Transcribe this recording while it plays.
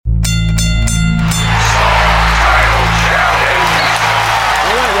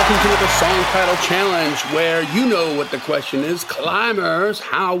to the Song Title Challenge, where you know what the question is. Climbers,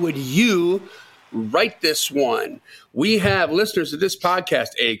 how would you write this one? We have listeners of this podcast,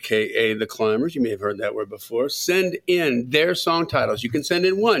 a.k.a. the Climbers. You may have heard that word before. Send in their song titles. You can send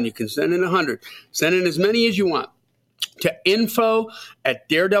in one. You can send in 100. Send in as many as you want to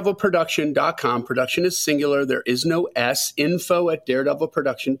info@daredevilproduction.com. Production is singular. There is no S.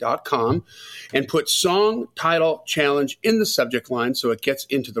 info@daredevilproduction.com. And put Song Title Challenge in the subject line so it gets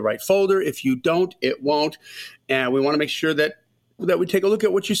into the right folder. If you don't, it won't. And we want to make sure that we take a look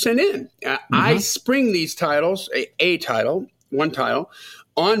at what you send in. I spring these titles, one title,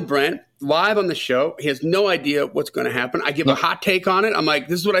 on Brent live on the show. He has no idea what's going to happen. I give a hot take on it. I'm like,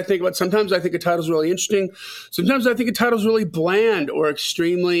 this is what I think about. Sometimes I think a title's really interesting. Sometimes I think a title's really bland or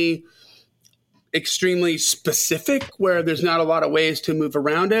extremely specific, where there's not a lot of ways to move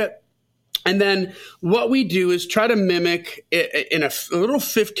around it. And then what we do is try to mimic in a little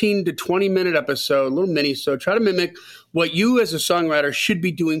 15 to 20 minute episode, a little mini. So try to mimic what you as a songwriter should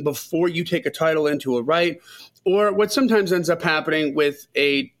be doing before you take a title into a write, or what sometimes ends up happening with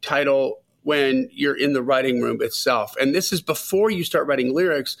a title when you're in the writing room itself. And this is before you start writing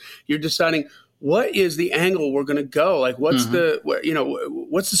lyrics. You're deciding, what is the angle we're going to go? Like, what's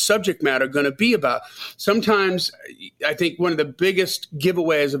what's the subject matter going to be about? Sometimes I think one of the biggest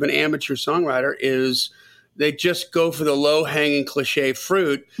giveaways of an amateur songwriter is they just go for the low-hanging cliche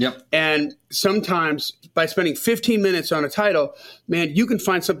fruit. Yep. And sometimes by spending 15 minutes on a title, man, you can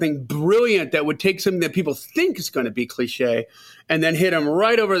find something brilliant that would take something that people think is going to be cliche and then hit them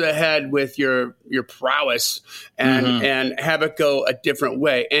right over the head with your prowess and have it go a different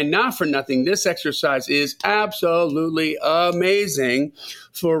way. And not for nothing, this exercise is absolutely amazing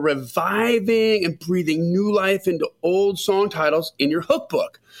for reviving and breathing new life into old song titles in your hook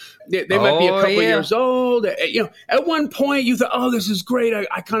book. They might be a couple years old. At one point you thought, oh, this is great.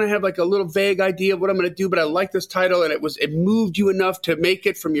 I kind of have like a little vague idea of what I'm going to do, but I like this title, and it moved you enough to make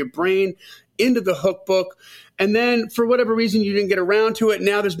it from your brain into the hook book. And then for whatever reason, you didn't get around to it.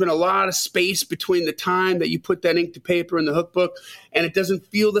 Now there's been a lot of space between the time that you put that ink to paper in the hook book, and it doesn't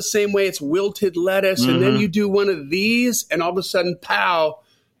feel the same way. It's wilted lettuce. And then you do one of these, and all of a sudden, pow,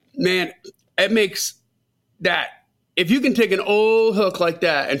 man, it makes that. If you can take an old hook like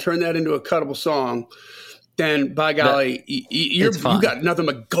that and turn that into a cuttable song, then by golly, you got nothing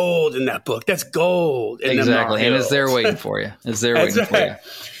but gold in that book. That's gold. Exactly. And it's there waiting for you. It's there waiting for you.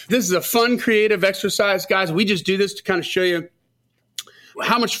 This is a fun, creative exercise, guys. We just do this to kind of show you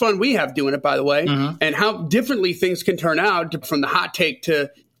how much fun we have doing it, by the way, and how differently things can turn out from the hot take to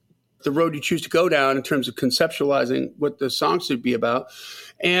the road you choose to go down in terms of conceptualizing what the song should be about.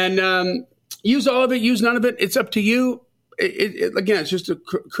 And, use all of it, use none of it. It's up to you. Again, it's just a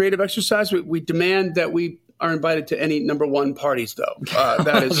creative exercise. We demand that we are invited to any number one parties, though.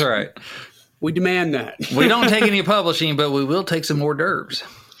 That is That's right. We demand that. We don't take any publishing, but we will take some hors d'oeuvres.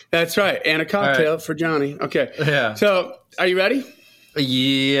 That's right. And a cocktail for Johnny. Okay. Yeah. So are you ready?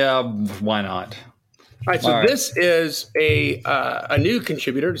 Yeah. Why not? All right. So this is a new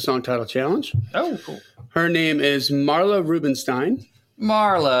contributor to Song Title Challenge. Oh, cool. Her name is Marla Rubenstein.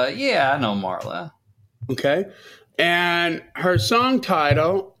 Marla. Yeah, I know Marla. Okay. And her song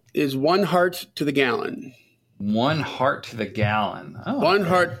title is One Heart to the Gallon. One Heart to the Gallon. Oh, One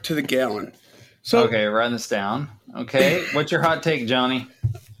Heart to the Gallon. So, okay, write this down. Okay. What's your hot take, Johnny?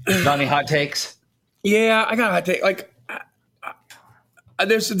 Johnny hot takes? Yeah, I got a hot take. Like,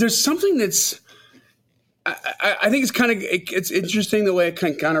 there's something that's, I think it's kind of, it's interesting the way it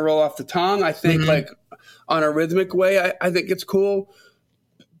can kind of roll off the tongue. I think like on a rhythmic way, I think it's cool.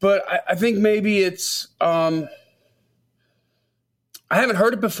 But I think maybe it's, I haven't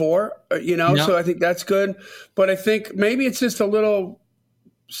heard it before, so I think that's good. But I think maybe it's just a little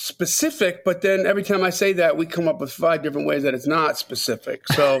specific, but then every time I say that, we come up with 5 different ways that it's not specific.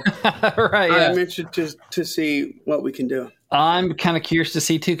 So I'm interested to see what we can do. I'm kind of curious to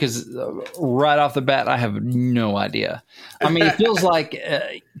see too, because right off the bat, I have no idea. I mean, it feels like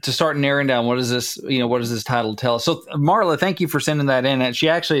to start narrowing down, what does this title tell us? So Marla, thank you for sending that in. And she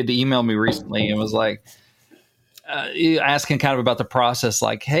actually had to email me recently and was like, asking kind of about the process.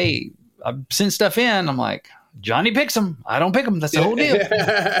 Like, hey, I sent stuff in. I'm like, Johnny picks them. I don't pick them. That's the whole deal.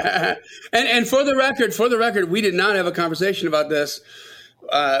 And for the record, we did not have a conversation about this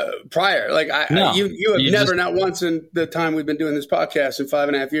prior. Like you have never, not once in the time we've been doing this podcast in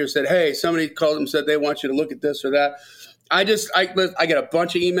 5.5 years, said, hey, somebody called and said they want you to look at this or that. I get a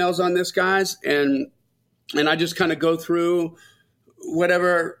bunch of emails on this, guys, and I just kind of go through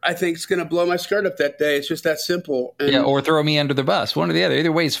whatever I think is going to blow my skirt up that day. It's just that simple. And or throw me under the bus. One or the other.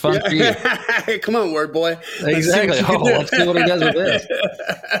 Either way is fun for you. Come on, word boy. Exactly. Let's see what he does with this.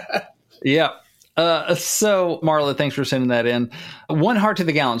 Yeah. So, Marla, thanks for sending that in. One Heart to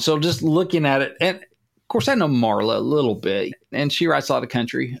the Gallon. So just looking at it, and of course, I know Marla a little bit, and she writes a lot of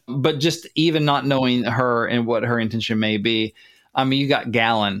country, but just even not knowing her and what her intention may be, I mean, you got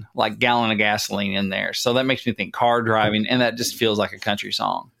gallon of gasoline in there. So that makes me think car driving, and that just feels like a country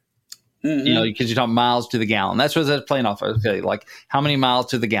song. Mm-hmm. Because you're talking miles to the gallon. That's what that's playing off of. Okay, like how many miles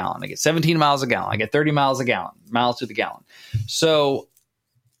to the gallon? I get 17 miles a gallon. I get 30 miles a gallon, miles to the gallon. So,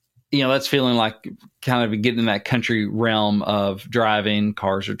 that's feeling like kind of getting in that country realm of driving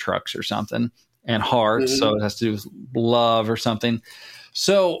cars or trucks or something, and heart. Mm-hmm. So it has to do with love or something.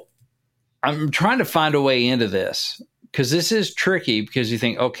 So I'm trying to find a way into this, because this is tricky, because you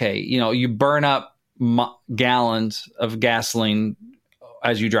think, okay, you burn up gallons of gasoline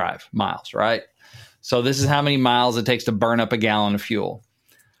as you drive miles, right? So this is how many miles it takes to burn up a gallon of fuel.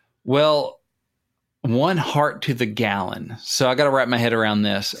 Well, 1 heart to the gallon. So I got to wrap my head around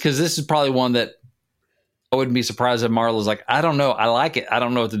this, because this is probably one that I wouldn't be surprised if Marla's like, I don't know. I like it. I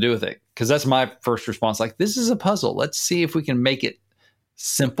don't know what to do with it. Because that's my first response. Like, this is a puzzle. Let's see if we can make it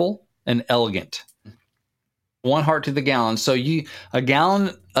simple and elegant. 1 heart to the gallon. So a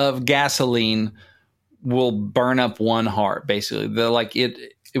gallon of gasoline will burn up 1 heart, basically.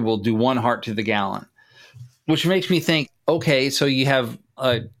 It will do 1 heart to the gallon, which makes me think, okay, so you have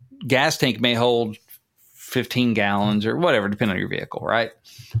a gas tank may hold 15 gallons or whatever, depending on your vehicle, right?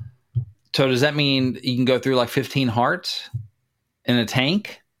 So does that mean you can go through like 15 hearts in a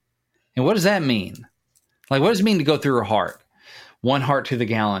tank? And what does that mean? Like, what does it mean to go through a heart? 1 heart to the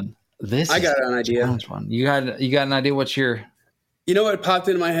gallon. I got an idea. One. You got an idea? What's your? What popped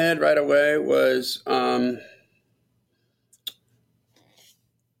into my head right away was, and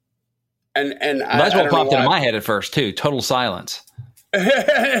that's what popped into my head at first too. Total silence. No,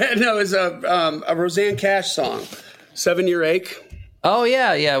 it was a Roseanne Cash song, 7-Year Ache. Oh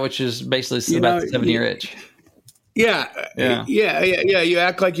yeah, which is basically about the 7-year itch. Yeah. You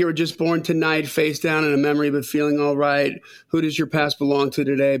act like you were just born tonight, face down in a memory, but feeling all right. Who does your past belong to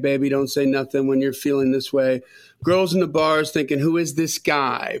today, baby? Don't say nothing when you're feeling this way. Girls in the bars thinking, who is this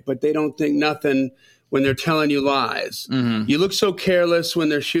guy? But they don't think nothing when they're telling you lies. Mm-hmm. You look so careless when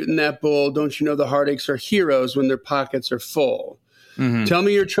they're shooting that bull. Don't you know the heartaches are heroes when their pockets are full? Mm-hmm. Tell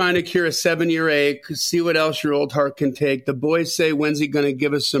me you're trying to cure a 7-year ache. See what else your old heart can take. The boys say, when's he going to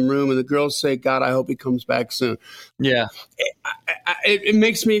give us some room? And the girls say, God, I hope he comes back soon. Yeah. It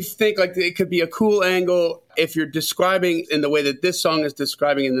makes me think like it could be a cool angle if you're describing in the way that this song is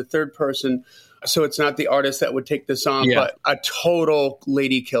describing in the third person. So it's not the artist that would take the song, but a total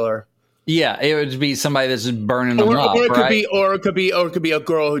lady killer. Yeah, it would be somebody that's burning them up, or it could right? Or it could be a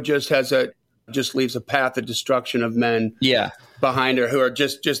girl who just leaves a path of destruction of men. Yeah. Behind her, who are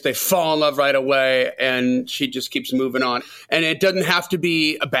just they fall in love right away, and she just keeps moving on. And it doesn't have to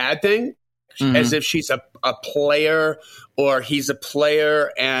be a bad thing, as if she's a player or he's a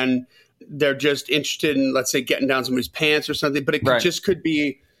player, and they're just interested in, let's say, getting down somebody's pants or something. But it could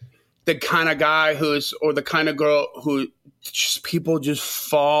be the kind of guy or the kind of girl who people just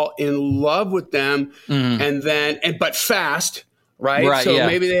fall in love with them, but fast. Right. So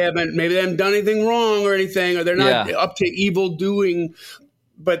maybe they haven't done anything wrong or anything, or they're not up to evil doing,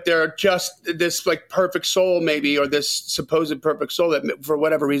 but they're just this like perfect soul maybe, or this supposed perfect soul that for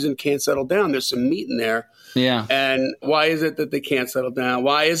whatever reason can't settle down. There's some meat in there. Yeah. And why is it that they can't settle down?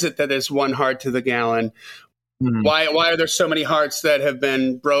 Why is it that there's 1 heart to the gallon? Mm-hmm. Why are there so many hearts that have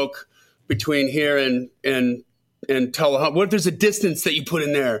been broke between here and Tullahoma? What if there's a distance that you put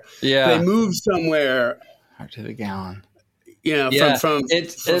in there? Yeah. They move somewhere. Heart to the gallon. From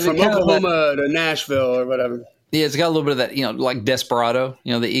Oklahoma to Nashville or whatever. Yeah, it's got a little bit of that, like Desperado,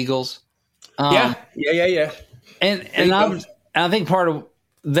 the Eagles. Yeah. And I think part of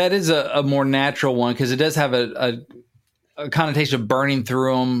that is a more natural one, because it does have a connotation of burning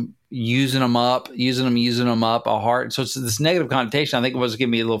through them, using them up, a heart. So it's this negative connotation. I think it was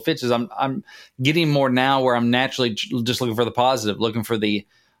giving me a little fits. I'm getting more now where I'm naturally just looking for the positive, looking for the,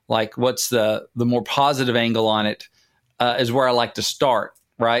 like, what's the more positive angle on it. Is where I like to start,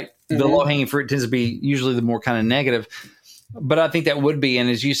 right? Mm-hmm. The low-hanging fruit tends to be usually the more kind of negative. But I think that would be, and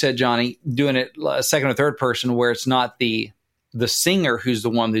as you said, Johnny, doing it a second or third person where it's not the singer who's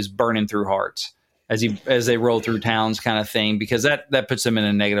the one who's burning through hearts as they roll through towns kind of thing, because that puts them in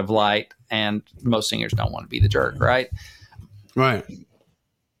a negative light, and most singers don't want to be the jerk, right? Right.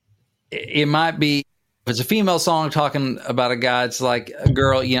 It might be, if it's a female song talking about a guy, it's like,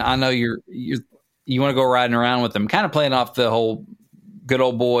 girl, I know you want to go riding around with them, kind of playing off the whole good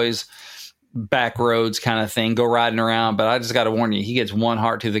old boys, back roads kind of thing, go riding around. But I just got to warn you, he gets 1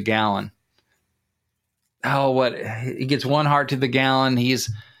 heart to the gallon. Oh, what? He gets 1 heart to the gallon. He's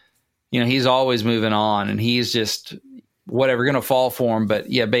always moving on, and he's just whatever, going to fall for him. But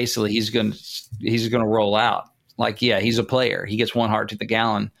yeah, basically he's going to roll out. Like, yeah, he's a player. He gets 1 heart to the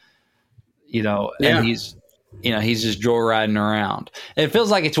gallon, and he's just joyriding around. And it feels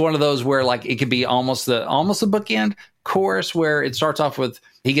like it's one of those where like it could be almost the bookend chorus where it starts off with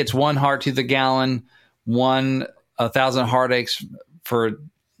he gets 1 heart to the gallon, 1,000 heartaches for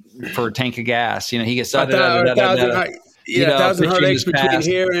a tank of gas. He gets 1,000 heartaches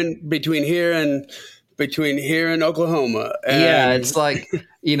between here and Oklahoma. And it's like,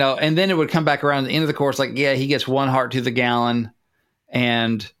 and then it would come back around the end of the course. Like, yeah, he gets 1 heart to the gallon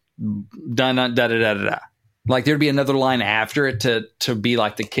and da. Like there'd be another line after it to be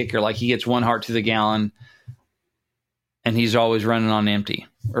like the kicker. Like he gets 1 heart to the gallon and he's always running on empty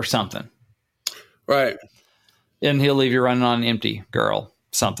or something. Right. And he'll leave you running on empty, girl.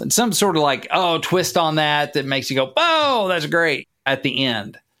 Something. Some sort of like, twist on that makes you go, oh, that's great at the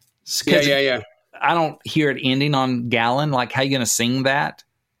end. Yeah. I don't hear it ending on gallon. Like, how you going to sing that?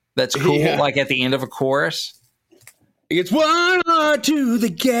 That's cool. Yeah. Like at the end of a chorus. It's 1 heart to the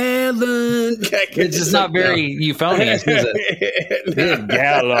gallon. It's just not very euphonious, is it? No.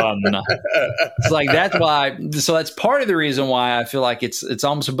 Gallon. It's like, that's why. So that's part of the reason why I feel like it's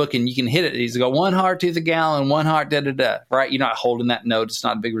almost a book and you can hit it. He's go 1 heart to the gallon, 1 heart, da. Right? You're not holding that note. It's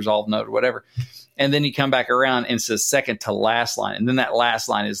not a big resolved note or whatever. And then you come back around and it's the second to last line. And then that last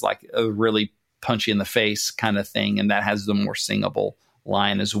line is like a really punchy in the face kind of thing. And that has the more singable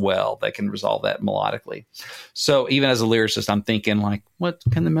line as well that can resolve that melodically. So even as a lyricist, I'm thinking like, what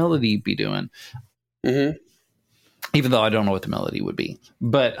can the melody be doing? Mm-hmm. Even though I don't know what the melody would be,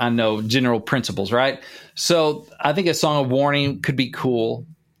 but I know general principles, right? So I think a song of warning could be cool.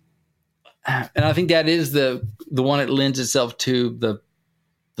 And I think that is the one that lends itself to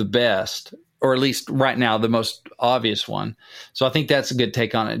the best, or at least right now, the most obvious one. So I think that's a good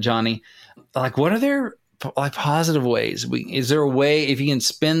take on it, Johnny. Like, what are there like positive ways? Is there a way, if you can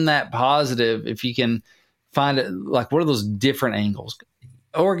spin that positive, if you can find it, like what are those different angles?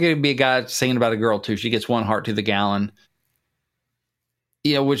 Or it could be a guy singing about a girl too. She gets 1 heart to the gallon,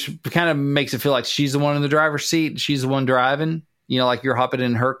 which kind of makes it feel like she's the one in the driver's seat. She's the one driving, like you're hopping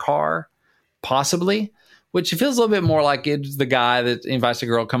in her car, possibly, which it feels a little bit more like it's the guy that invites a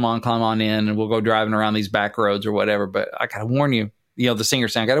girl, climb on in and we'll go driving around these back roads or whatever. But I gotta warn you, the singer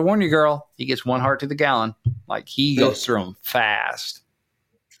saying, I got to warn you, girl, he gets 1 heart to the gallon. Like he goes through them fast.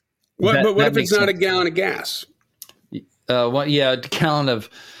 But what if it's not a gallon of gas? A gallon of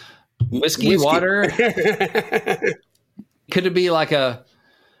whiskey. Water. Could it be like a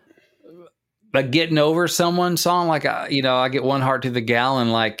getting over someone song? Like, I get 1 heart to the gallon.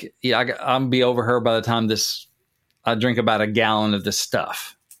 Like, I'm be over her by the time I drink about a gallon of this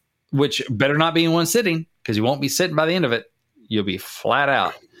stuff, which better not be in one sitting because you won't be sitting by the end of it. You'll be flat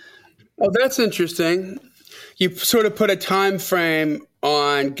out. Oh, that's interesting. You sort of put a time frame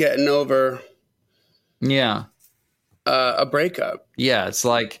on getting over. Yeah. A breakup. Yeah. It's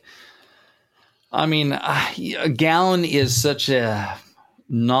like, a gallon is such a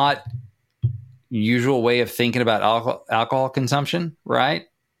not usual way of thinking about alcohol consumption, right?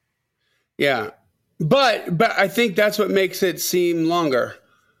 Yeah. But I think that's what makes it seem longer.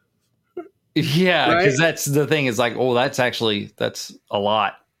 Yeah, because that's the thing. Is like, that's a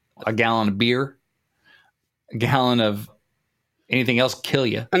lot. A gallon of beer, a gallon of anything else kill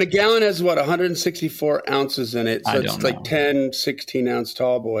you. And a gallon has 164 ounces in it. So it's like 10, 16 ounce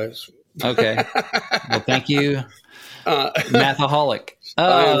tall boys. Okay. Well, thank you, mathaholic.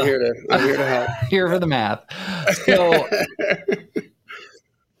 I'm here to help. Here for the math. So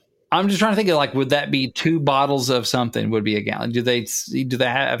I'm just trying to think of like, would that be 2 bottles of something would be a gallon? Do they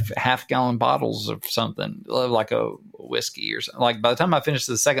have half-gallon bottles of something like a whiskey or something? Like by the time I finish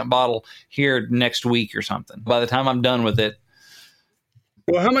the second bottle here next week or something, by the time I'm done with it.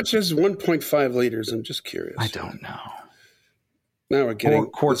 Well, how much is 1.5 liters? I'm just curious. I don't know. Now we're getting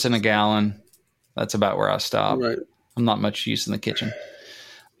 4 quarts in a gallon. That's about where I stop. Right. I'm not much use in the kitchen.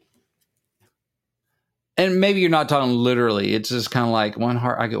 And maybe you're not talking literally. It's just kind of like 1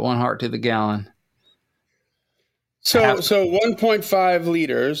 heart. I get 1 heart to the gallon. So 1.5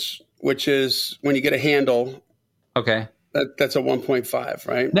 liters, which is when you get a handle. Okay. That's a 1.5,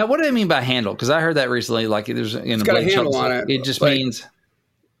 right? Now, what do they mean by handle? Because I heard that recently. Like there's it's got a handle on it. It just means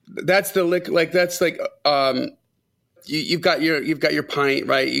that's the lick. Like that's like you've got your pint,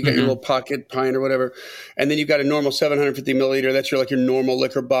 right? You got your little pocket pint or whatever, and then you've got a normal 750 milliliter. That's your normal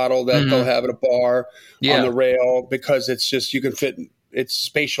liquor bottle that they'll have at a bar on the rail because it's just you can fit it's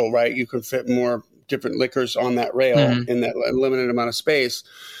spatial, right? You can fit more different liquors on that rail in that limited amount of space.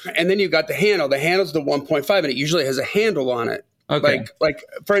 And then you've got the handle. The handle's the 1.5, and it usually has a handle on it. Okay. Like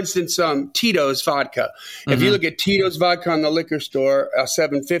for instance, Tito's vodka. If you look at Tito's vodka on the liquor store,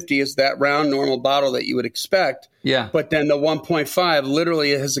 750 is that round normal bottle that you would expect. Yeah. But then the 1.5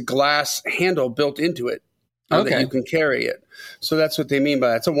 literally has a glass handle built into it that you can carry it. So that's what they mean by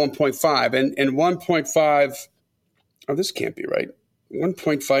that. It's a 1.5. And 1.5, this can't be right.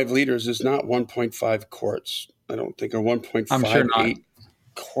 1.5 liters is not 1.5 quarts, I don't think, or 1.58 I'm sure not.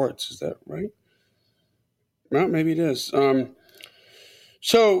 quarts. Is that right? Well, maybe it is.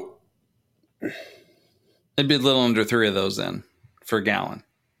 So it'd be a little under 3 of those then for a gallon.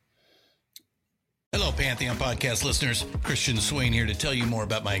 Hello, Pantheon podcast listeners. Christian Swain here to tell you more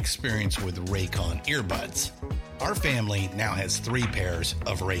about my experience with Raycon earbuds. Our family now has 3 pairs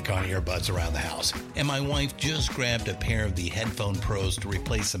of Raycon earbuds around the house, and my wife just grabbed a pair of the Headphone Pros to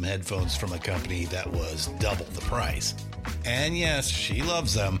replace some headphones from a company that was double the price. And yes, she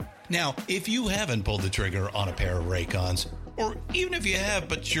loves them. Now, if you haven't pulled the trigger on a pair of Raycons, or even if you have,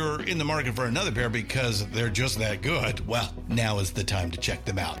 but you're in the market for another pair because they're just that good, well, now is the time to check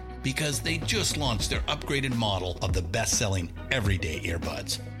them out, because they just launched their upgraded model of the best-selling everyday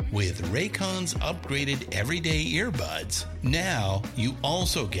earbuds. With Raycon's upgraded everyday earbuds, now you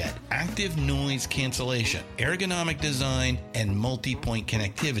also get active noise cancellation, ergonomic design, and multi-point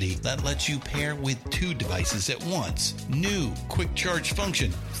connectivity that lets you pair with 2 devices at once. New quick charge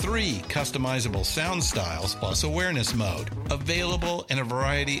function, 3 customizable sound styles, plus awareness mode. Available in a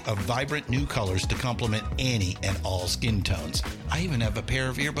variety of vibrant new colors to complement any and all skin tones. I even have a pair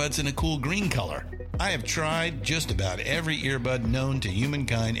of earbuds in a cool green color. I have tried just about every earbud known to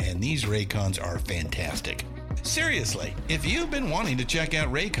humankind, and these Raycons are fantastic. Seriously, if you've been wanting to check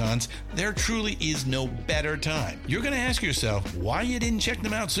out Raycons, there truly is no better time. You're going to ask yourself why you didn't check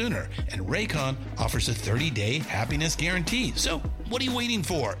them out sooner, and Raycon offers a 30-day happiness guarantee. So what are you waiting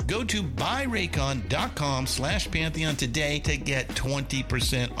for? Go to buyraycon.com/Pantheon today to get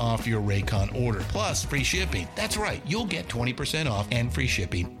 20% off your Raycon order, plus free shipping. That's right, you'll get 20% off and free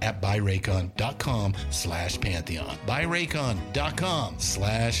shipping at buyraycon.com/Pantheon.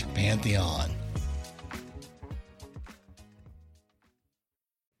 buyraycon.com/Pantheon.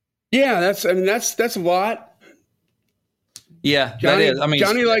 yeah, that's a lot. Yeah, Johnny, that is. I mean,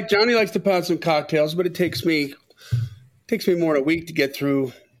 Johnny likes to pound some cocktails, but it takes me more than a week to get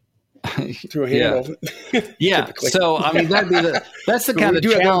through a handle. Yeah. So I mean, that's the kind of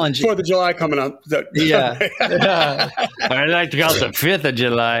challenge. 4th of July coming up. Yeah. I like to call it the 5th of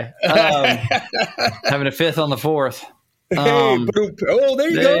July. Having a 5th on the 4th. There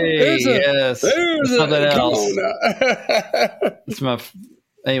you go. There's something else. It's my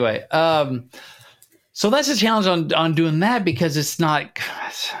anyway. So that's a challenge on doing that, because it's not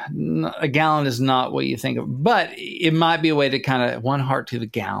a gallon is not what you think of, but it might be a way to kind of 1 heart to the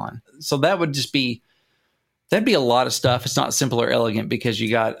gallon. So that would just be, that'd be a lot of stuff. It's not simple or elegant, because you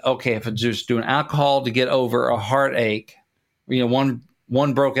got, if it's just doing alcohol to get over a heartache, one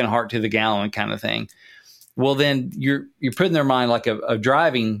broken heart to the gallon kind of thing. Well, then you're putting in their mind like a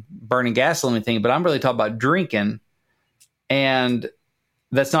driving, burning gasoline thing, but I'm really talking about drinking, and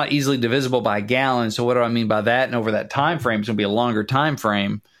that's not easily divisible by a gallon. So what do I mean by that? And over that time frame, it's going to be a longer time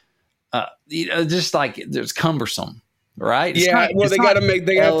frame. Just like it's cumbersome, right? They have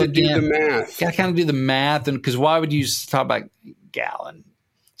to do the math. Got to kind of do the math, and because why would you talk about gallon?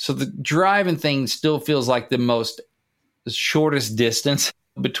 So the driving thing still feels like the shortest distance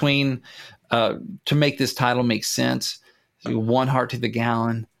between to make this title make sense. 1 heart to the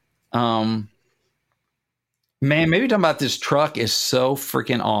gallon. Man, maybe talking about this truck is so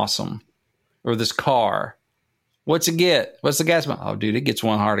freaking awesome, or this car. What's it get? What's the gas? Oh, dude, it gets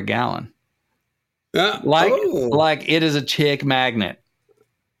 1 heart a gallon. Like it is a chick magnet.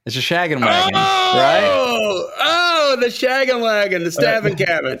 It's a shaggin' wagon, right? Oh, the shaggin' wagon, the stabbing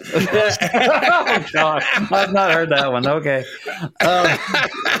cabin. Oh, God. I've not heard that one. Okay.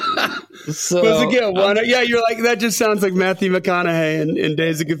 So was it get one? Yeah, you're like, that just sounds like Matthew McConaughey in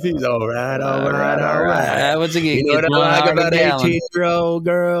Days of Confused. All right. What's it get? You know what I like about 18-year-old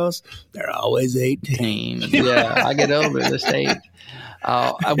girls? They're always 18. Yeah, I get over this age.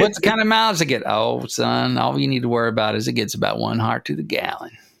 What kind of miles it get? Oh, son, all you need to worry about is it gets about 1 heart to the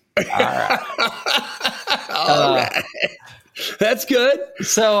gallon. All right. All right. That's good.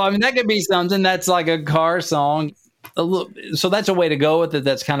 So, I mean, that could be something that's like a car song. So that's a way to go with it.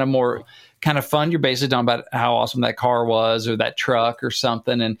 That's kind of more kind of fun. You're basically talking about how awesome that car was, or that truck or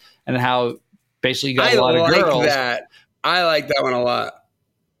something, and how basically you got a lot of girls. I like that one a lot.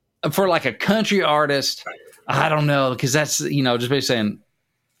 For like a country artist, I don't know, because that's, just basically saying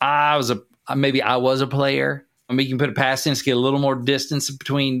maybe I was a player. I mean, you can put it past tense, get a little more distance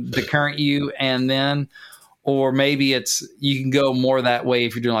between the current you and then, or maybe you can go more that way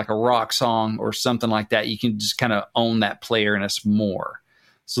if you're doing like a rock song or something like that. You can just kind of own that playerness more.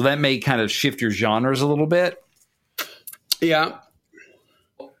 So that may kind of shift your genres a little bit. Yeah.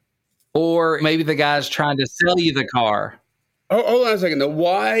 Or maybe the guy's trying to sell you the car. Oh, hold on a second, though.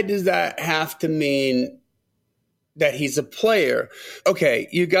 Why does that have to mean that he's a player? Okay,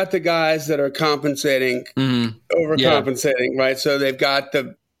 you got the guys that are compensating, overcompensating, right? So they've got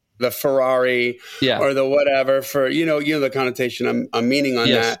the Ferrari or the whatever for, the connotation I'm meaning on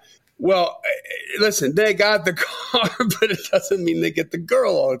that. Well, listen, they got the car, but it doesn't mean they get the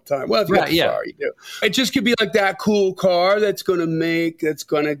girl all the time. Well, if you got the Ferrari, you do. It just could be like that cool car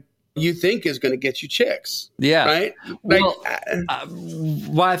you think is going to get you chicks. Yeah. Right?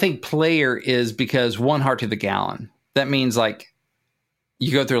 Why I think player is because 1 heart to the gallon. That means like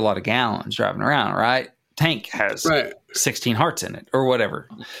you go through a lot of gallons driving around, right? Tank has 16 hearts in it or whatever.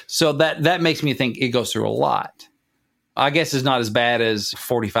 So that makes me think it goes through a lot. I guess it's not as bad as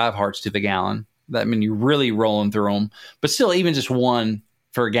 45 hearts to the gallon. That means you're really rolling through them. But still, even just 1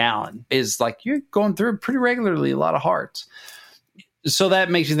 for a gallon is like you're going through pretty regularly, a lot of hearts. So that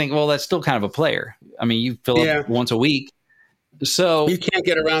makes you think, well, that's still kind of a player. I mean, you fill up once a week. So you can't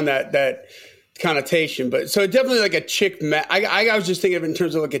get around that connotation. But so definitely like a chick. I was just thinking of it in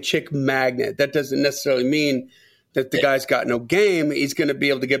terms of like a chick magnet. That doesn't necessarily mean that the guy's got no game. He's going to be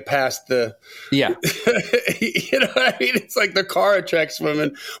able to get past the. Yeah. You know what I mean? It's like the car attracts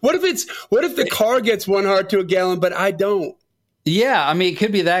women. What if the car gets 1 heart to a gallon, but I don't? Yeah. I mean, it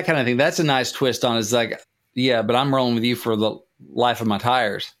could be that kind of thing. That's a nice twist on it. It's like, yeah, but I'm rolling with you for the life of my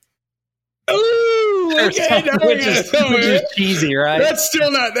tires. Ooh, okay, which is cheesy, right? That's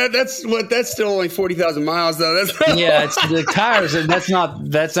still not that's still only 40,000 miles though. It's the tires, and that's not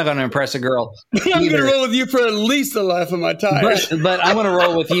going to impress a girl. I'm going to roll with you for at least the life of my tires. But I'm going to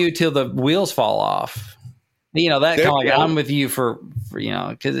roll with you till the wheels fall off. That kind of like I'm with you for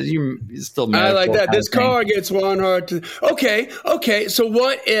because you still. I like that. This car gets 1 heart to. Okay. So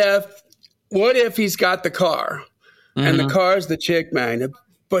what if he's got the car? And the car's the chick magnet,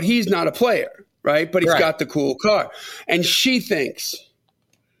 but he's not a player, right? But he's got the cool car. And she thinks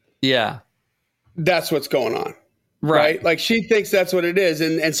that's what's going on, right? Like she thinks that's what it is.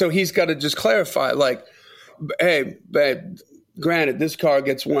 And so he's got to just clarify, like, hey, babe, granted, this car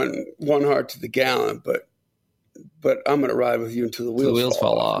gets one heart to the gallon, but I'm going to ride with you until the wheels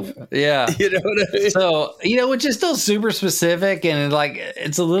fall off. Yeah. You know what I mean? So, which is still super specific, and like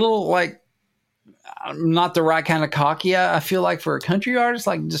it's a little like, not the right kind of cocky, I feel like, for a country artist,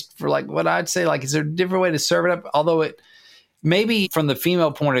 like just for like what I'd say, like, is there a different way to serve it up? Although it maybe from the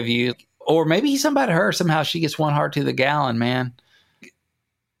female point of view, or maybe he's somebody to her, somehow she gets 1 heart to the gallon, man.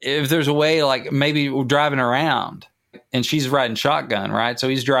 If there's a way, like maybe we're driving around and she's riding shotgun, right? So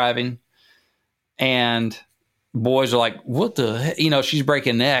he's driving and boys are like, what the heck? She's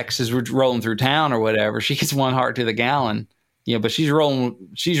breaking necks as we're rolling through town or whatever. She gets 1 heart to the gallon. But she's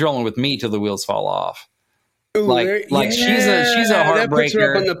rolling with me till the wheels fall off. Ooh, she's a heartbreaker. That puts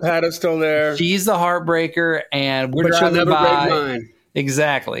her up on the pedestal there. She's the heartbreaker, and we're driving never by. Break mine.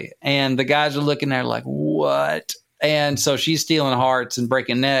 Exactly, and the guys are looking at her like, what? And so she's stealing hearts and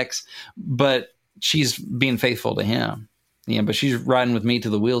breaking necks, but she's being faithful to him. But she's riding with me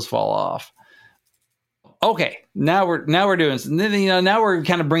till the wheels fall off. Okay, now we're doing. Now we're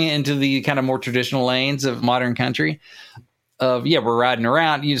kind of bringing it into the kind of more traditional lanes of modern country. We're riding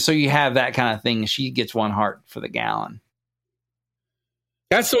around. So you have that kind of thing. She gets 1 heart for the gallon.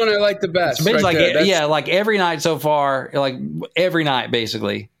 That's the one I like the best. Right, like every night so far, like every night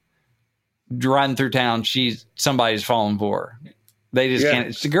basically, riding through town, somebody's falling for her. They just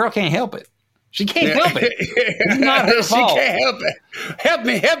can't. The girl can't help it. She can't help it. It's not her fault. She can't help it. Help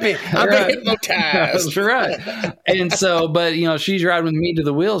me. I've been hypnotized. That's right. And so, but she's riding with me to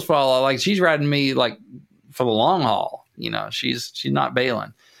the wheels fall off. Like she's riding me like for the long haul. She's not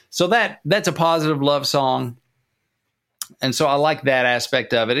bailing. So that's a positive love song. And so I like that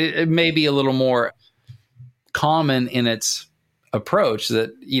aspect of it. It may be a little more common in its approach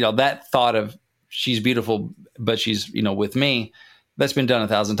that, that thought of she's beautiful, but she's, with me, that's been done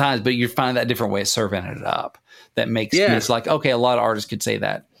 1,000 times, but you find that different way of serving it up that makes it's like, okay, a lot of artists could say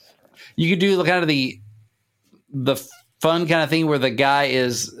that. You could do kind of the fun kind of thing where the guy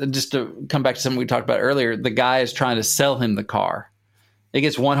is, just to come back to something we talked about earlier, the guy is trying to sell him the car. It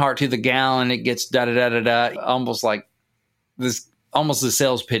gets 1 heart to the gallon. It gets da-da-da-da-da, almost like this, almost a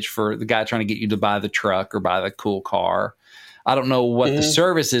sales pitch for the guy trying to get you to buy the truck or buy the cool car. I don't know what the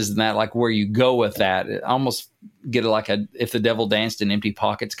service is in that, like where you go with that. I almost get like a If the Devil Danced in Empty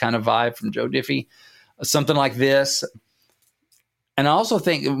Pockets kind of vibe from Joe Diffie, something like this. And I also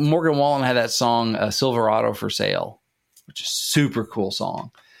think Morgan Wallen had that song Silverado for Sale, which is a super cool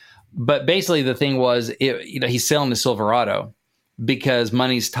song. But basically the thing was, he's selling the Silverado because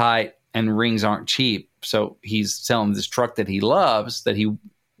money's tight and rings aren't cheap. So he's selling this truck that he loves, that he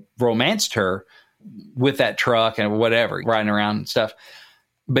romanced her with that truck and whatever, riding around and stuff.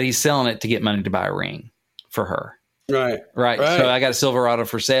 But he's selling it to get money to buy a ring for her. Right. So I got a Silverado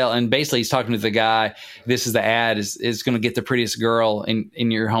for sale. And basically he's talking to the guy. This is the ad is going to get the prettiest girl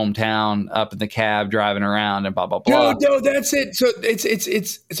in your hometown up in the cab driving around and blah, blah, blah. No, that's it. So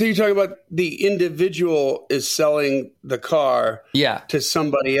so you're talking about the individual is selling the car to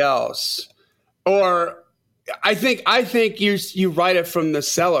somebody else. Or I think you write it from the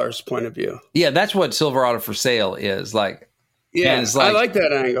seller's point of view. Yeah, that's what Silverado for Sale is like. Yeah, I like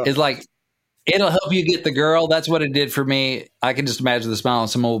that angle. It's like, it'll help you get the girl. That's what it did for me. I can just imagine the smile on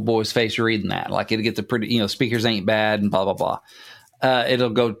some old boy's face reading that. Like, it'll get the pretty, speakers ain't bad and blah, blah, blah.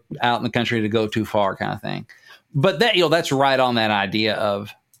 It'll go out in the country to go too far kind of thing. But that, that's right on that idea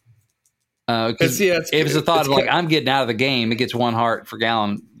of, if it's a thought of like, I'm getting out of the game, it gets 1 heart per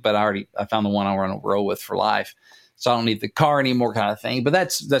gallon, but I found the one I want to roll with for life. So I don't need the car anymore kind of thing. But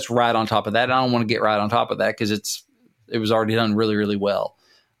that's right on top of that. I don't want to get right on top of that because it was already done really, really well.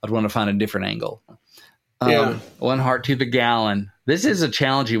 I'd want to find a different angle. 1 heart to the gallon. This is a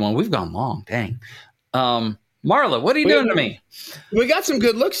challenging one. We've gone long. Dang. Marla, what are you doing to me? We got some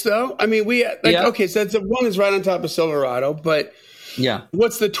good looks though. I mean, okay, so that's one is right on top of Silverado, but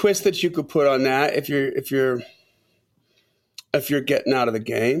what's the twist that you could put on that if you're getting out of the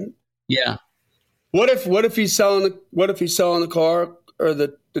game? Yeah. What if he's selling the car or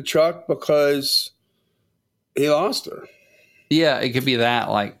the truck because he lost her? Yeah, it could be that.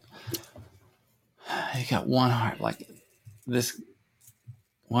 Like, you got 1 heart, like this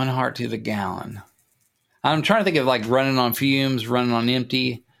 1 heart to the gallon. I'm trying to think of like running on fumes, running on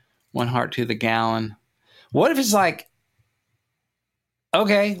empty, 1 heart to the gallon. What if it's like,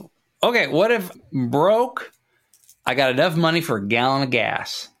 okay, what if broke? I got enough money for a gallon of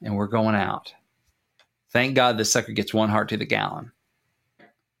gas and we're going out. Thank God this sucker gets 1 heart to the gallon.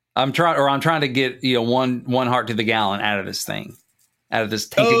 I'm trying to get, 1 heart to the gallon out of this thing, out of this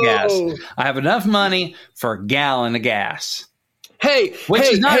tank of gas. I have enough money for a gallon of gas. Which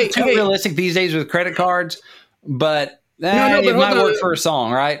is not too realistic these days with credit cards, but it might work for a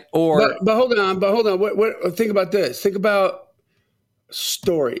song, right? Or but hold on. What? Think about this. Think about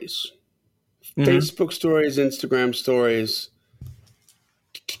stories, Facebook stories, Instagram stories.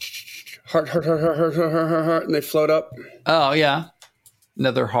 Heart, and they float up. Oh yeah.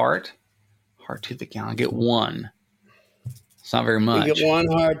 Another heart to the gallon. Get 1. It's not very much. You get 1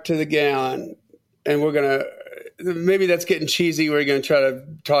 heart to the gallon, and we're gonna. Maybe that's getting cheesy. We're gonna try to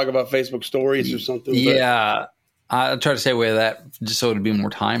talk about Facebook stories or something. Yeah, I'll try to stay away from that just so it'd be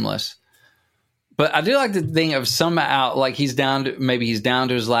more timeless. But I do like the thing of somehow, like he's down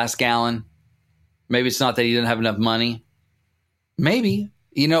to his last gallon. Maybe it's not that he didn't have enough money. Maybe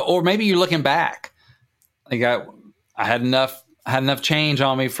or maybe you're looking back. Like I had enough change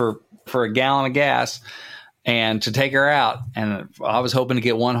on me for a gallon of gas and to take her out. And I was hoping to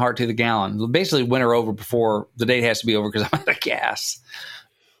get 1 heart to the gallon. Basically win her over before the date has to be over because I'm out of gas.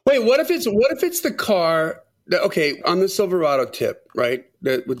 Wait, what if it's the car that, okay, on the Silverado tip, right?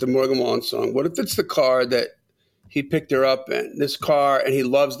 With the Morgan Wallen song, what if it's the car that he picked her up in? This car, and he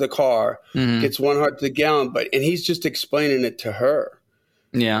loves the car, gets 1 heart to the gallon, and he's just explaining it to her.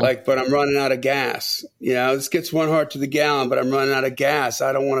 Yeah. Like, but I'm running out of gas. This gets 1 heart to the gallon, but I'm running out of gas.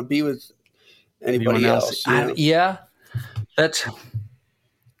 I don't want to be with anybody else. That's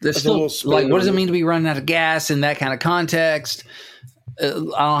still like, what does it mean to be running out of gas in that kind of context? I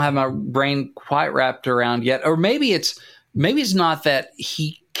don't have my brain quite wrapped around yet. Or maybe it's not that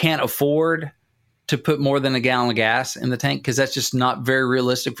he can't afford to put more than a gallon of gas in the tank, because that's just not very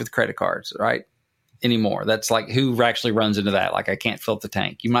realistic with credit cards, right? Anymore. That's like, who actually runs into that? Like, I can't fill up the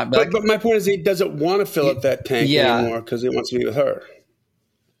tank. You might be but my point is, he doesn't want to fill up that tank anymore because he wants to be with her.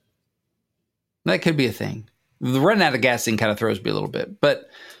 That could be a thing. The running out of gas thing kind of throws me a little bit. But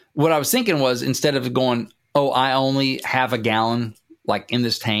what I was thinking was, instead of going, I only have a gallon like in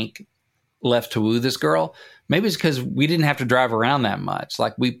this tank left to woo this girl, maybe it's because we didn't have to drive around that much.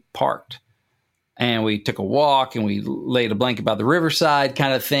 Like, we parked and we took a walk and we laid a blanket by the riverside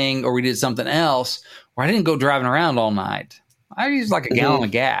kind of thing, or we did something else where I didn't go driving around all night. I used like a gallon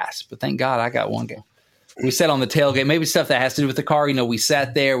of gas, but thank God I got 1 gallon. We sat on the tailgate, maybe stuff that has to do with the car. We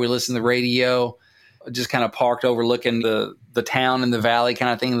sat there, we listened to the radio, just kind of parked overlooking the town and the valley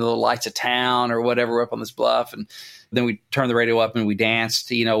kind of thing, the little lights of town or whatever. We're up on this bluff. And then we turned the radio up and we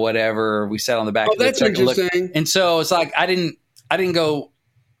danced, whatever. We sat on the back. Oh, that's interesting. And so it's like, I didn't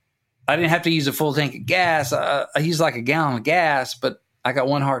have to use a full tank of gas. I used like a gallon of gas, but I got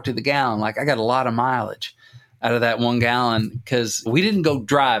 1 heart to the gallon. Like I got a lot of mileage out of that 1 gallon because we didn't go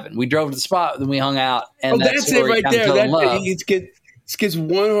driving. We drove to the spot, then we hung out. And that's it right there. It gets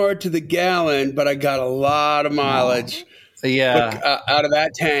 1 heart to the gallon, but I got a lot of mileage. Out of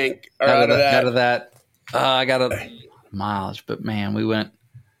that tank or out of that. I got a mileage, but man, we went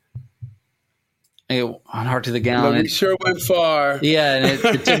 1 heart to the gallon. But we sure went far. Yeah, and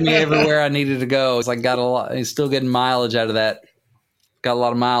it took me everywhere I needed to go. It's like got a lot. It's still getting mileage out of that. Got a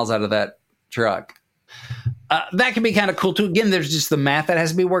lot of miles out of that truck. That can be kind of cool too. Again, there's just the math that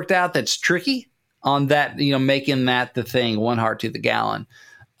has to be worked out. That's tricky on that. Making that the thing. 1 heart to the gallon.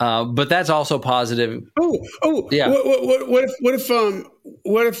 But that's also positive. Oh, yeah. What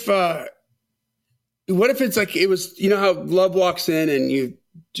if it's like it was? You know how love walks in and you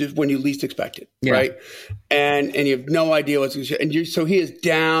just when you least expect it, right? And you have no idea what's going to. And so he is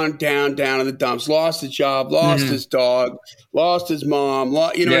down in the dumps. Lost his job, lost his dog, lost his mom.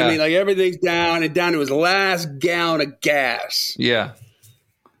 You know what I mean? Like everything's down to his last gallon of gas. Yeah.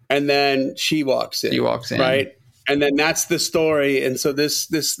 And then she walks in. Right. And then that's the story. And so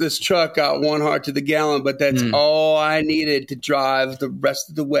this truck got 1 heart to the gallon, but that's all I needed to drive the rest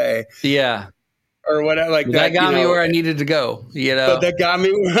of the way. Yeah. Or whatever, like that. That got me where I needed to go, But that got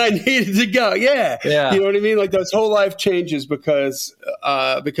me where I needed to go. Yeah. You know what I mean? Like his whole life changes because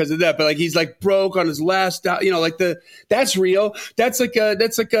of that. But like he's like broke on his last, that's real. That's like a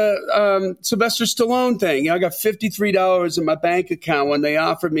Sylvester Stallone thing. I got $53 in my bank account when they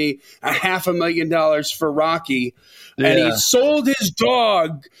offered me $500,000 for Rocky, and he sold his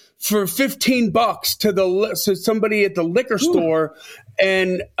dog for $15 to somebody at the liquor store.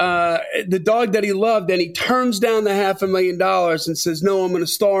 And the dog that he loved, and he turns down the $500,000 and says, "No, I'm going to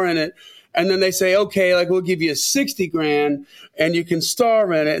star in it." And then they say, "Okay, like we'll give you $60,000 and you can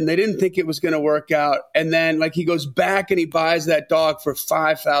star in it." And they didn't think it was going to work out. And then like he goes back and he buys that dog for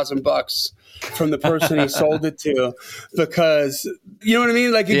 $5,000 from the person he sold it to, because you know what I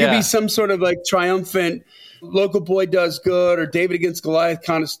mean? Like it could be some sort of like triumphant local boy does good or David against Goliath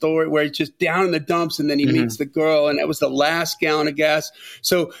kind of story where he's just down in the dumps and then he meets the girl, and that was the last gallon of gas.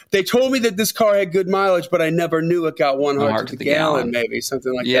 So they told me that this car had good mileage, but I never knew it got 1 heart to the gallon, maybe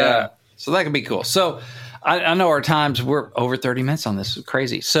something like that. So that could be cool. So I know our times, we're over 30 minutes on this. It's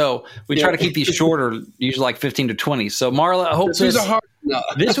crazy. So we try to keep these shorter, usually like 15 to 20. So Marla, I hope this was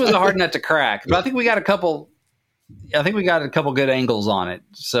a hard nut to crack, but I think we got a couple good angles on it.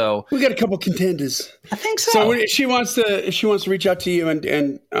 So we got a couple contenders. I think so. So if she wants to reach out to you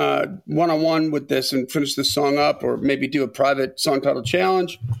and one-on-one with this and finish this song up, or maybe do a private song title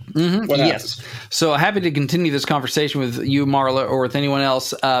challenge. Yes. So happy to continue this conversation with you, Marla, or with anyone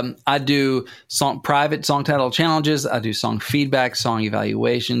else. I do private song title challenges. I do song feedback, song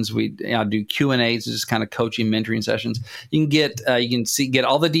evaluations. I do Q&As, just kind of coaching, mentoring sessions. You can get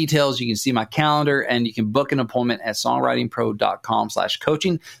all the details. You can see my calendar, and you can book an appointment at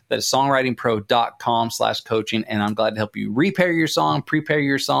songwritingpro.com/coaching. That is songwritingpro.com/coaching. And I'm glad to help you repair your song, prepare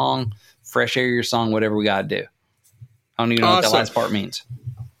your song, fresh air your song, whatever we got to do. I don't even know what that last part means.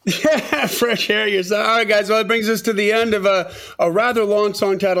 Yeah, fresh air your song. All right, guys. Well, it brings us to the end of a rather long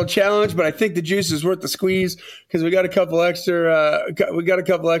song title challenge, but I think the juice is worth the squeeze because we got a couple extra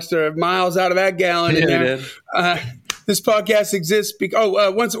miles out of that gallon in there. This podcast exists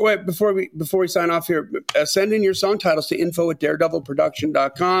before we sign off here, send in your song titles to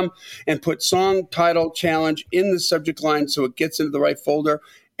info@daredevilproduction.com and put song title challenge in the subject line so it gets into the right folder,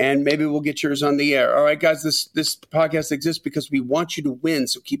 and maybe we'll get yours on the air. All right, guys, this podcast exists because we want you to win,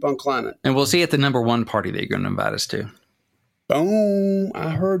 so keep on climbing. And we'll see you at the number one party that you're going to invite us to. Boom. I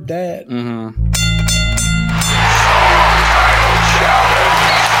heard that.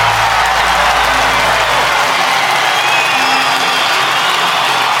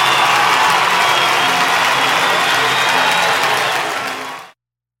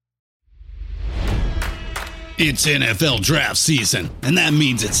 It's NFL draft season, and that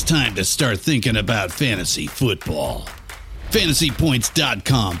means it's time to start thinking about fantasy football.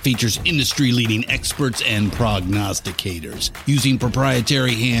 FantasyPoints.com features industry-leading experts and prognosticators using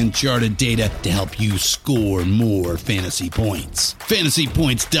proprietary hand-charted data to help you score more fantasy points.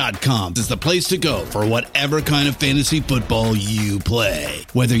 FantasyPoints.com is the place to go for whatever kind of fantasy football you play.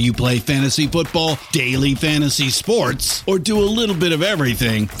 Whether you play fantasy football, daily fantasy sports, or do a little bit of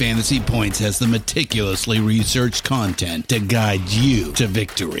everything, Fantasy Points has the meticulously researched content to guide you to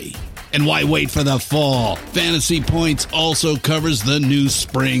victory. And why wait for the fall? Fantasy Points also covers the new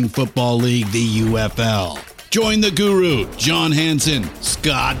spring football league, the UFL. Join the guru, John Hansen,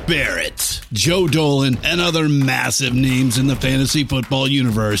 Scott Barrett, Joe Dolan, and other massive names in the fantasy football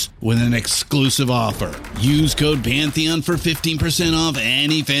universe with an exclusive offer. Use code Pantheon for 15% off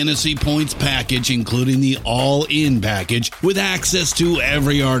any Fantasy Points package, including the all-in package, with access to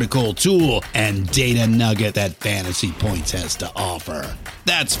every article, tool, and data nugget that Fantasy Points has to offer.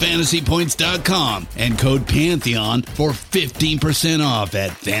 That's fantasypoints.com and code Pantheon for 15% off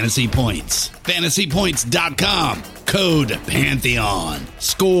at Fantasy Points. Fantasypoints.com, code Pantheon.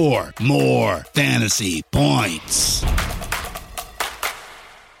 Score more fantasy points.